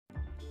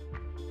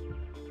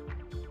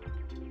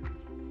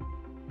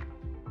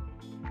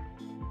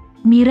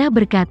Mira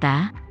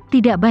berkata,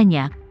 tidak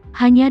banyak,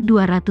 hanya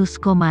 200,000.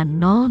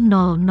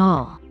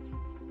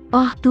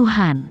 Oh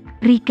Tuhan,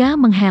 Rika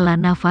menghela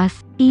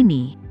nafas,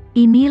 ini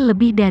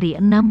lebih dari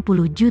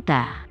 60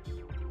 juta.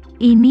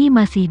 Ini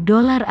masih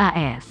dolar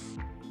AS.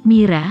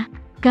 Mira,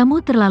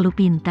 kamu terlalu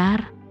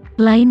pintar.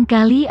 Lain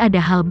kali ada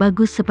hal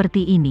bagus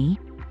seperti ini,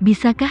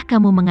 bisakah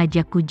kamu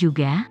mengajakku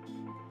juga?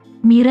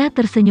 Mira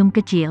tersenyum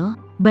kecil,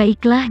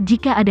 baiklah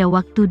jika ada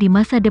waktu di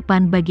masa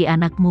depan bagi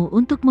anakmu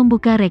untuk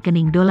membuka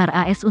rekening dolar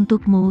AS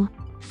untukmu,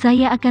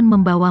 saya akan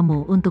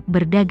membawamu untuk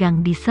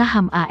berdagang di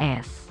saham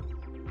AS.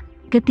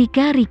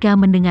 Ketika Rika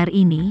mendengar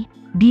ini,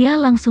 dia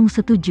langsung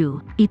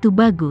setuju, itu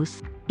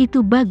bagus,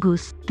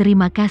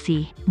 terima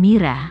kasih,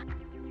 Mira.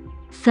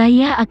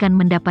 Saya akan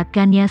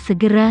mendapatkannya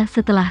segera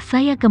setelah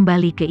saya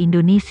kembali ke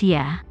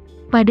Indonesia.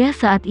 Pada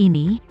saat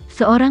ini,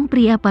 seorang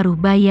pria paruh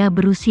baya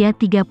berusia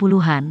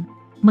 30-an,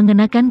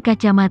 mengenakan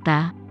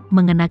kacamata,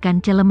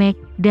 mengenakan celemek,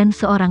 dan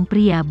seorang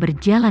pria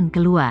berjalan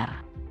keluar.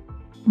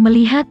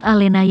 Melihat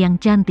Allena yang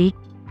cantik,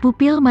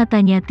 pupil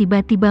matanya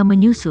tiba-tiba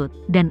menyusut,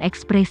 dan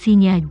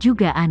ekspresinya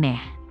juga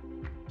aneh.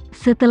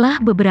 Setelah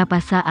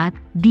beberapa saat,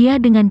 dia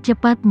dengan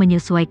cepat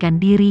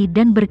menyesuaikan diri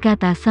dan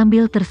berkata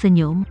sambil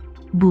tersenyum,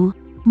 Bu,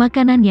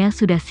 makanannya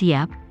sudah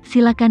siap,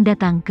 silakan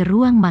datang ke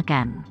ruang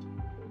makan.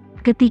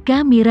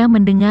 Ketika Mira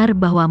mendengar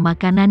bahwa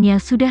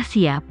makanannya sudah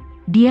siap,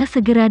 dia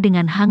segera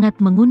dengan hangat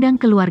mengundang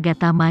keluarga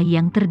TAMA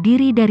yang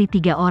terdiri dari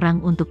 3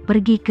 orang untuk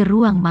pergi ke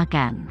ruang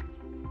makan.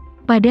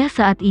 Pada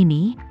saat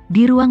ini,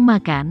 di ruang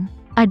makan,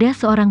 ada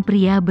seorang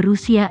pria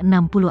berusia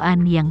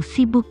 60-an yang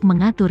sibuk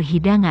mengatur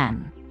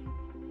hidangan.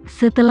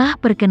 Setelah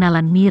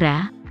perkenalan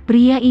Mira,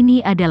 pria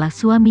ini adalah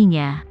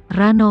suaminya,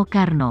 Rano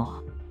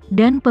Karno.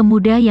 Dan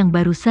pemuda yang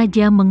baru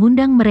saja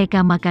mengundang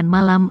mereka makan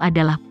malam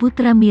adalah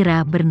putra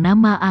Mira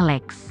bernama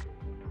Alex.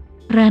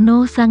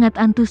 Rano sangat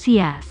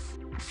antusias.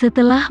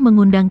 Setelah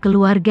mengundang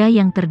keluarga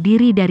yang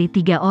terdiri dari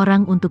 3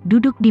 orang untuk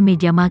duduk di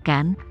meja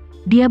makan,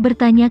 dia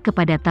bertanya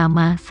kepada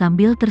TAMA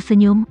sambil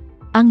tersenyum,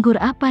 anggur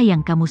apa yang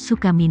kamu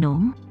suka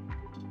minum?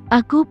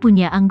 Aku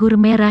punya anggur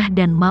merah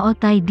dan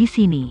maotai di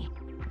sini.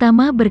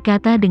 TAMA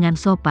berkata dengan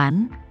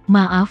sopan,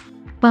 maaf,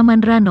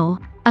 Paman Rano,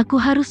 aku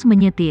harus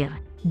menyetir,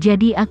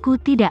 jadi aku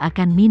tidak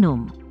akan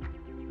minum.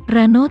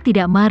 Rano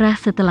tidak marah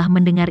setelah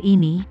mendengar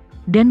ini,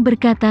 dan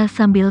berkata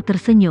sambil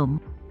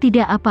tersenyum,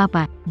 tidak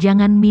apa-apa,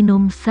 jangan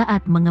minum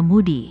saat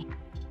mengemudi.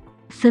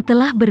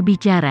 Setelah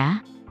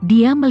berbicara,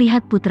 dia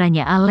melihat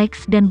putranya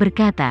Alex dan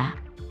berkata,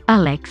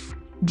 Alex,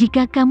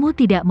 jika kamu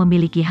tidak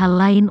memiliki hal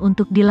lain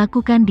untuk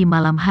dilakukan di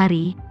malam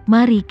hari,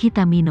 mari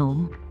kita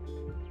minum.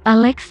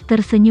 Alex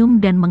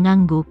tersenyum dan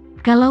mengangguk,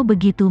 kalau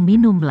begitu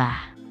minumlah.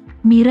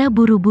 Mira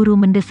buru-buru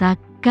mendesak,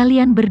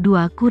 kalian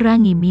berdua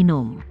kurangi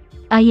minum.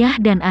 Ayah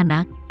dan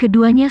anak,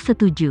 keduanya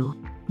setuju.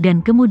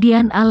 Dan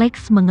kemudian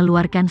Alex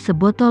mengeluarkan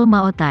sebotol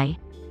maotai,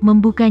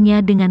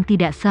 membukanya dengan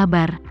tidak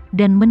sabar,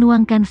 dan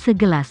menuangkan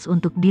segelas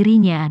untuk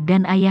dirinya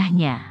dan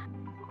ayahnya.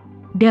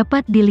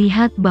 Dapat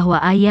dilihat bahwa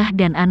ayah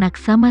dan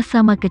anak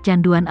sama-sama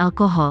kecanduan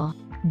alkohol,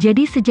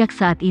 jadi sejak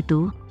saat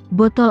itu,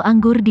 botol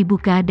anggur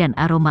dibuka dan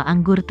aroma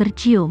anggur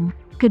tercium,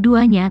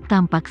 keduanya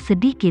tampak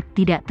sedikit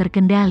tidak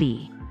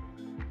terkendali.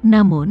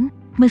 Namun,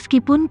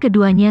 meskipun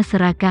keduanya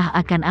serakah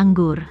akan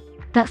anggur,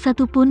 tak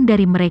satu pun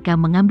dari mereka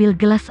mengambil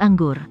gelas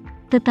anggur,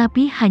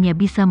 tetapi hanya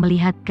bisa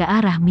melihat ke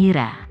arah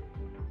Mira.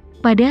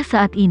 Pada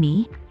saat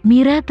ini,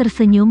 Mira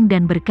tersenyum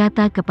dan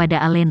berkata kepada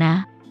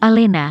Allena,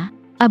 Allena,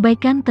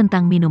 abaikan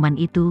tentang minuman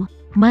itu,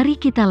 mari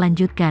kita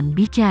lanjutkan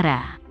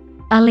bicara.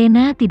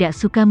 Allena tidak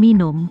suka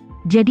minum,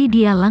 jadi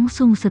dia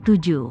langsung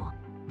setuju.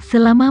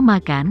 Selama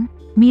makan,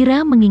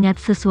 Mira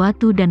mengingat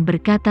sesuatu dan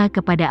berkata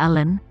kepada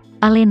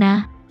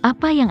Allena,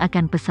 apa yang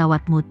akan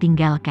pesawatmu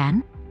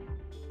tinggalkan?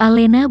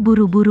 Allena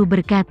buru-buru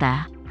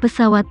berkata,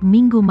 pesawat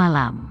minggu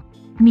malam.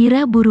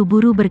 Mira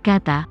buru-buru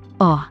berkata,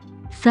 oh,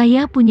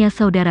 saya punya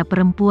saudara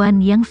perempuan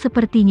yang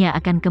sepertinya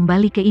akan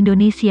kembali ke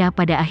Indonesia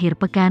pada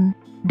akhir pekan,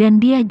 dan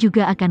dia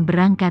juga akan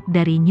berangkat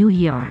dari New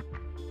York.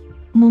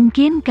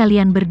 Mungkin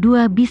kalian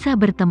berdua bisa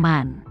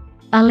berteman.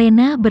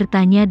 Allena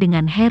bertanya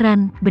dengan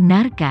heran,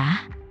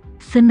 benarkah?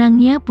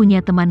 Senangnya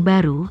punya teman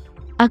baru,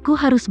 aku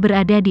harus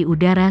berada di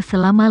udara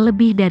selama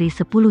lebih dari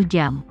 10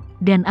 jam,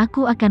 dan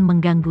aku akan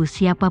mengganggu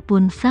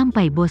siapapun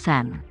sampai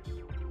bosan.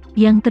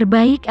 Yang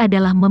terbaik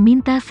adalah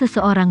meminta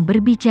seseorang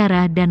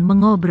berbicara dan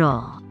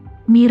mengobrol.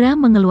 Mira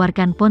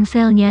mengeluarkan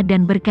ponselnya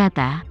dan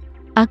berkata,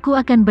 aku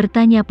akan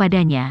bertanya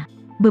padanya.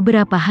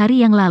 Beberapa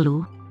hari yang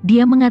lalu,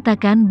 dia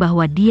mengatakan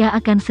bahwa dia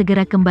akan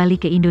segera kembali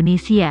ke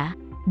Indonesia,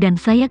 dan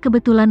saya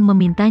kebetulan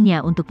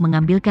memintanya untuk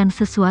mengambilkan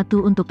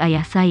sesuatu untuk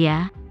ayah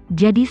saya,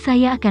 jadi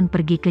saya akan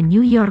pergi ke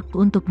New York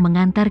untuk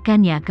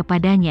mengantarkannya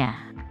kepadanya.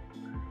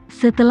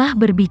 Setelah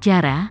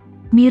berbicara,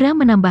 Mira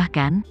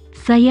menambahkan,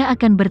 saya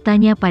akan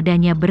bertanya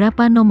padanya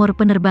berapa nomor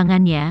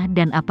penerbangannya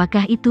dan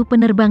apakah itu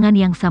penerbangan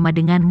yang sama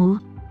denganmu,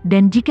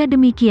 dan jika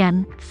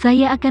demikian,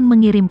 saya akan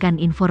mengirimkan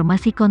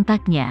informasi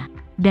kontaknya,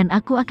 dan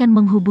aku akan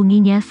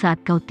menghubunginya saat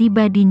kau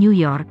tiba di New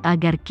York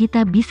agar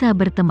kita bisa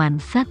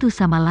berteman satu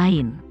sama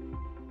lain.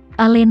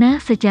 Allena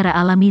secara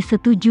alami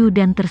setuju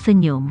dan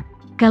tersenyum,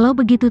 Kalau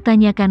begitu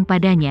tanyakan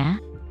padanya,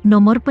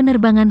 nomor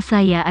penerbangan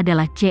saya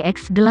adalah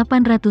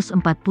CX-845,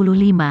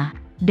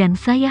 dan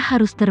saya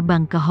harus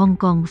terbang ke Hong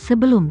Kong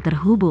sebelum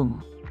terhubung.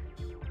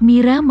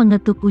 Mira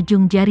mengetuk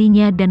ujung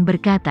jarinya dan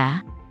berkata,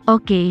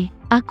 "Oke,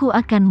 aku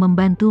akan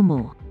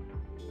membantumu."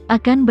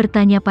 Akan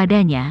bertanya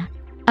padanya,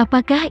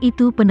 "Apakah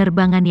itu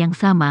penerbangan yang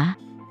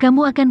sama?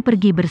 Kamu akan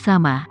pergi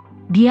bersama,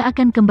 dia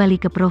akan kembali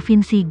ke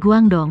Provinsi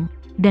Guangdong,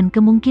 dan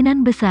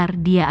kemungkinan besar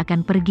dia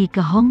akan pergi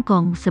ke Hong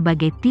Kong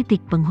sebagai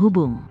titik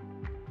penghubung."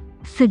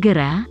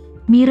 Segera,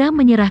 Mira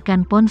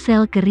menyerahkan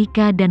ponsel ke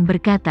Rika dan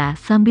berkata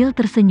sambil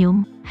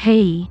tersenyum,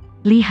 "Hei,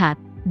 lihat,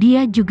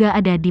 dia juga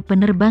ada di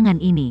penerbangan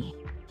ini."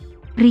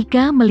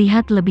 Rika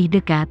melihat lebih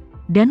dekat,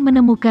 dan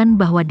menemukan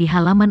bahwa di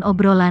halaman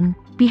obrolan,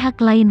 pihak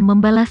lain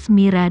membalas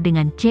Mira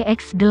dengan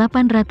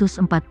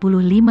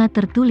CX-845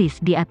 tertulis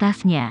di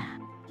atasnya.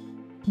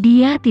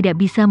 Dia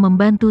tidak bisa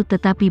membantu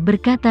tetapi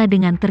berkata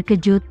dengan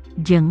terkejut,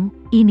 "Jeng,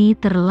 ini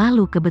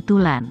terlalu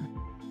kebetulan."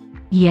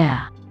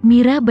 "Ya,"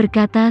 Mira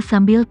berkata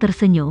sambil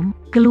tersenyum,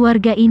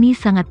 "keluarga ini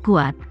sangat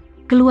kuat.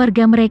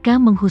 Keluarga mereka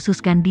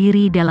mengkhususkan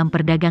diri dalam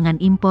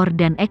perdagangan impor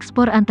dan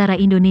ekspor antara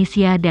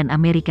Indonesia dan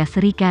Amerika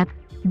Serikat,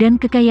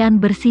 dan kekayaan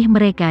bersih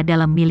mereka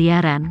dalam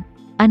miliaran.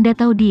 Anda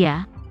tahu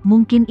dia,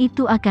 mungkin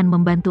itu akan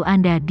membantu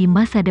Anda di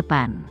masa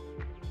depan."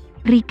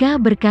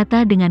 Rika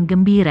berkata dengan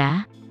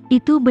gembira,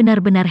 "Itu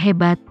benar-benar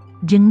hebat,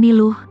 Jeng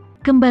Niluh.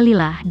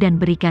 Kembalilah dan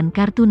berikan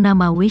kartu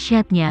nama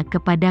WeChat-nya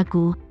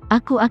kepadaku,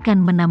 aku akan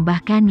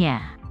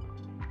menambahkannya."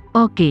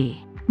 "Oke."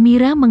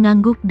 Mira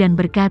mengangguk dan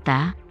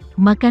berkata,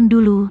 "Makan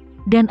dulu,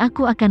 dan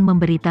aku akan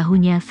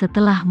memberitahunya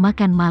setelah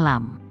makan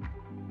malam."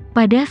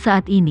 Pada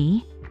saat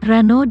ini,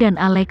 Rano dan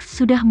Alex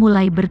sudah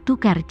mulai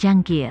bertukar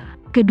cangkir.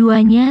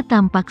 Keduanya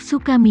tampak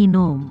suka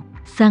minum.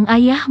 Sang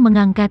ayah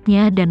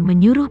mengangkatnya dan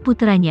menyuruh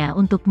putranya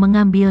untuk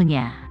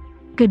mengambilnya.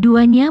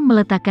 Keduanya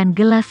meletakkan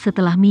gelas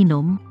setelah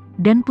minum,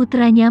 dan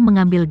putranya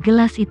mengambil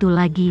gelas itu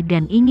lagi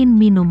dan ingin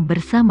minum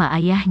bersama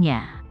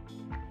ayahnya.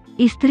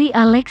 Istri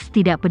Alex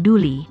tidak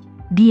peduli.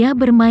 Dia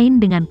bermain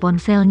dengan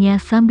ponselnya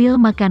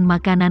sambil makan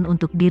makanan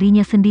untuk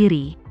dirinya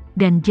sendiri,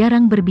 dan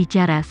jarang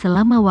berbicara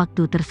selama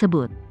waktu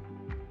tersebut.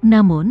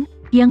 Namun,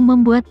 yang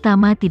membuat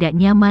Tama tidak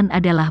nyaman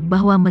adalah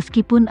bahwa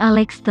meskipun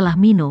Alex telah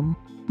minum,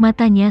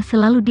 matanya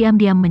selalu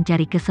diam-diam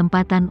mencari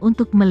kesempatan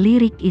untuk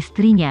melirik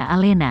istrinya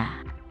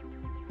ALLENA.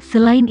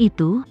 Selain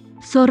itu,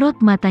 sorot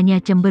matanya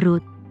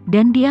cemberut,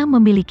 dan dia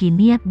memiliki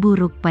niat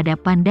buruk pada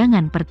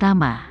pandangan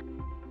pertama.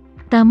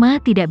 Tama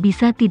tidak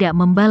bisa tidak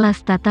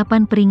membalas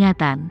tatapan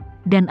peringatan,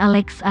 dan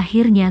Alex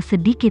akhirnya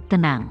sedikit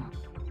tenang.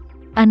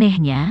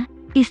 Anehnya,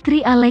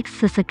 istri Alex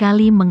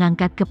sesekali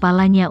mengangkat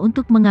kepalanya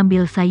untuk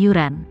mengambil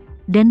sayuran,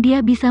 dan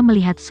dia bisa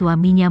melihat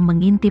suaminya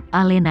mengintip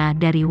ALLENA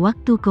dari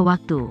waktu ke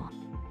waktu.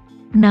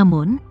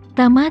 Namun,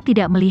 Tama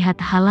tidak melihat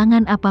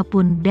halangan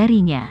apapun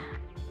darinya.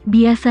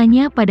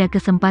 Biasanya pada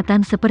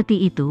kesempatan seperti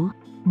itu,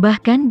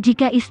 bahkan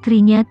jika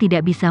istrinya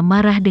tidak bisa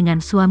marah dengan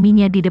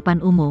suaminya di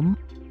depan umum,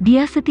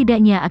 dia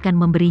setidaknya akan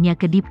memberinya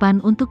kedipan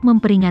untuk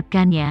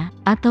memperingatkannya,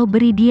 atau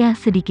beri dia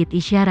sedikit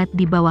isyarat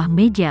di bawah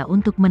meja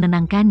untuk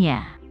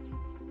menenangkannya.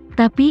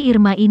 Tapi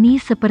Irma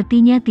ini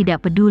sepertinya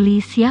tidak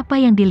peduli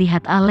siapa yang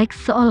dilihat Alex,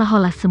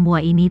 seolah-olah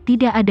semua ini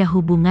tidak ada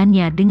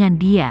hubungannya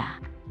dengan dia.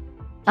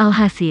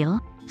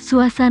 Alhasil,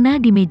 suasana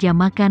di meja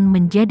makan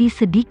menjadi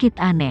sedikit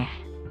aneh.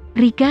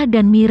 Rika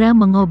dan Mira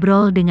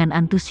mengobrol dengan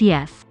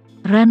antusias.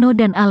 Rano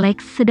dan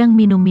Alex sedang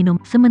minum-minum,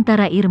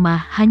 sementara Irma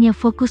hanya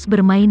fokus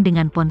bermain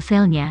dengan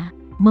ponselnya,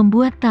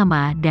 membuat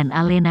Tama dan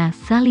ALLENA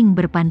saling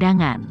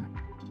berpandangan.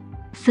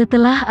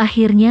 Setelah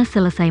akhirnya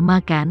selesai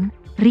makan,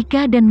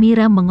 Rika dan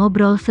Mira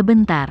mengobrol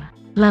sebentar,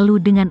 lalu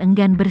dengan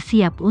enggan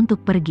bersiap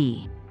untuk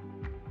pergi.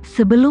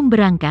 Sebelum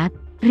berangkat,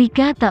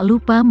 Rika tak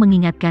lupa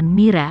mengingatkan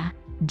Mira,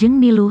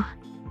 "Jeng Niluh,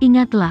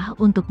 ingatlah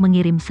untuk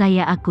mengirim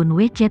saya akun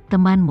WeChat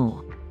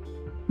temanmu."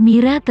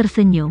 Mira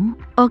tersenyum,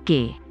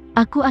 "Oke.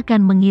 Aku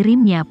akan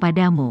mengirimnya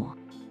padamu."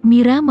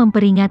 Mira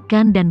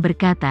memperingatkan dan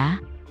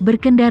berkata,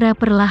 "Berkendara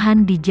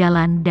perlahan di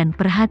jalan dan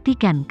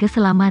perhatikan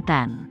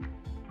keselamatan."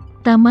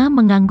 Tama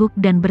mengangguk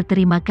dan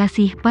berterima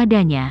kasih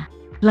padanya,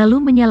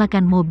 lalu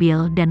menyalakan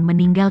mobil dan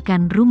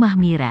meninggalkan rumah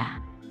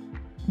Mira.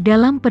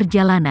 Dalam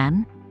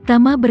perjalanan,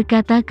 Tama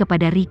berkata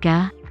kepada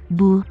Rika,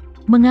 "Bu,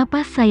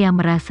 mengapa saya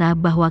merasa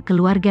bahwa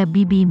keluarga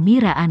Bibi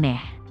Mira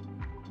aneh?"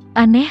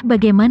 "Aneh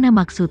bagaimana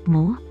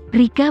maksudmu?"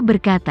 Rika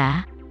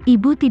berkata,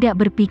 "Ibu tidak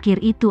berpikir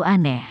itu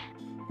aneh."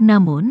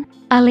 Namun,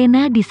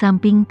 ALLENA di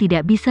samping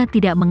tidak bisa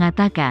tidak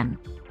mengatakan,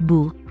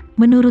 "Bu,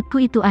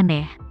 menurutku itu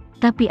aneh,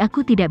 tapi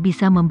aku tidak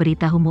bisa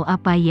memberitahumu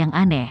apa yang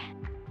aneh.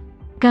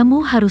 Kamu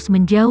harus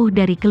menjauh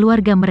dari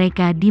keluarga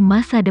mereka di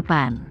masa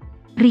depan."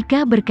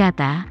 Rika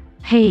berkata,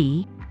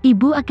 "Hei,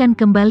 ibu akan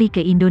kembali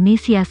ke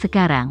Indonesia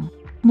sekarang.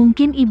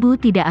 Mungkin ibu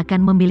tidak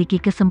akan memiliki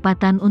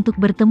kesempatan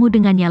untuk bertemu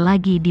dengannya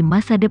lagi di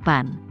masa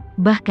depan,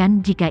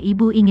 bahkan jika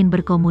ibu ingin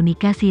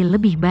berkomunikasi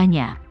lebih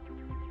banyak."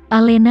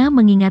 ALLENA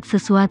mengingat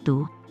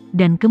sesuatu,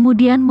 dan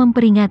kemudian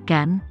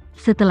memperingatkan,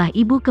 setelah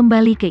ibu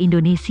kembali ke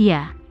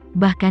Indonesia,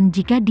 bahkan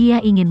jika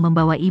dia ingin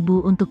membawa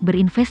ibu untuk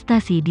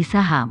berinvestasi di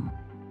saham.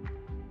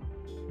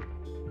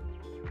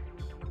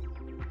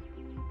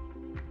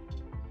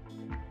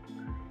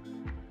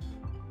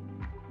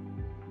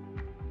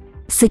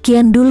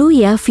 Sekian dulu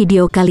ya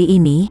video kali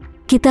ini,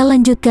 kita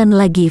lanjutkan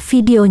lagi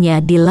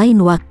videonya di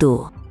lain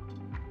waktu.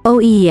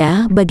 Oh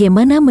iya,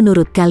 bagaimana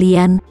menurut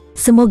kalian?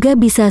 Semoga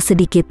bisa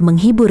sedikit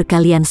menghibur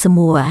kalian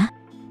semua.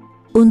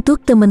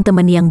 Untuk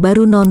teman-teman yang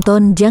baru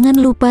nonton, jangan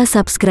lupa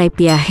subscribe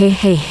ya,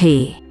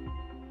 hehehe.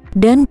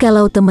 Dan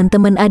kalau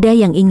teman-teman ada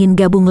yang ingin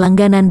gabung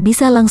langganan,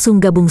 bisa langsung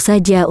gabung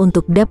saja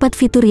untuk dapat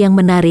fitur yang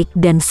menarik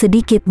dan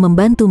sedikit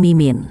membantu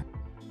Mimin.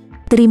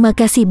 Terima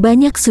kasih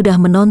banyak sudah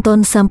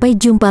menonton, sampai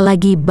jumpa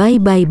lagi, bye.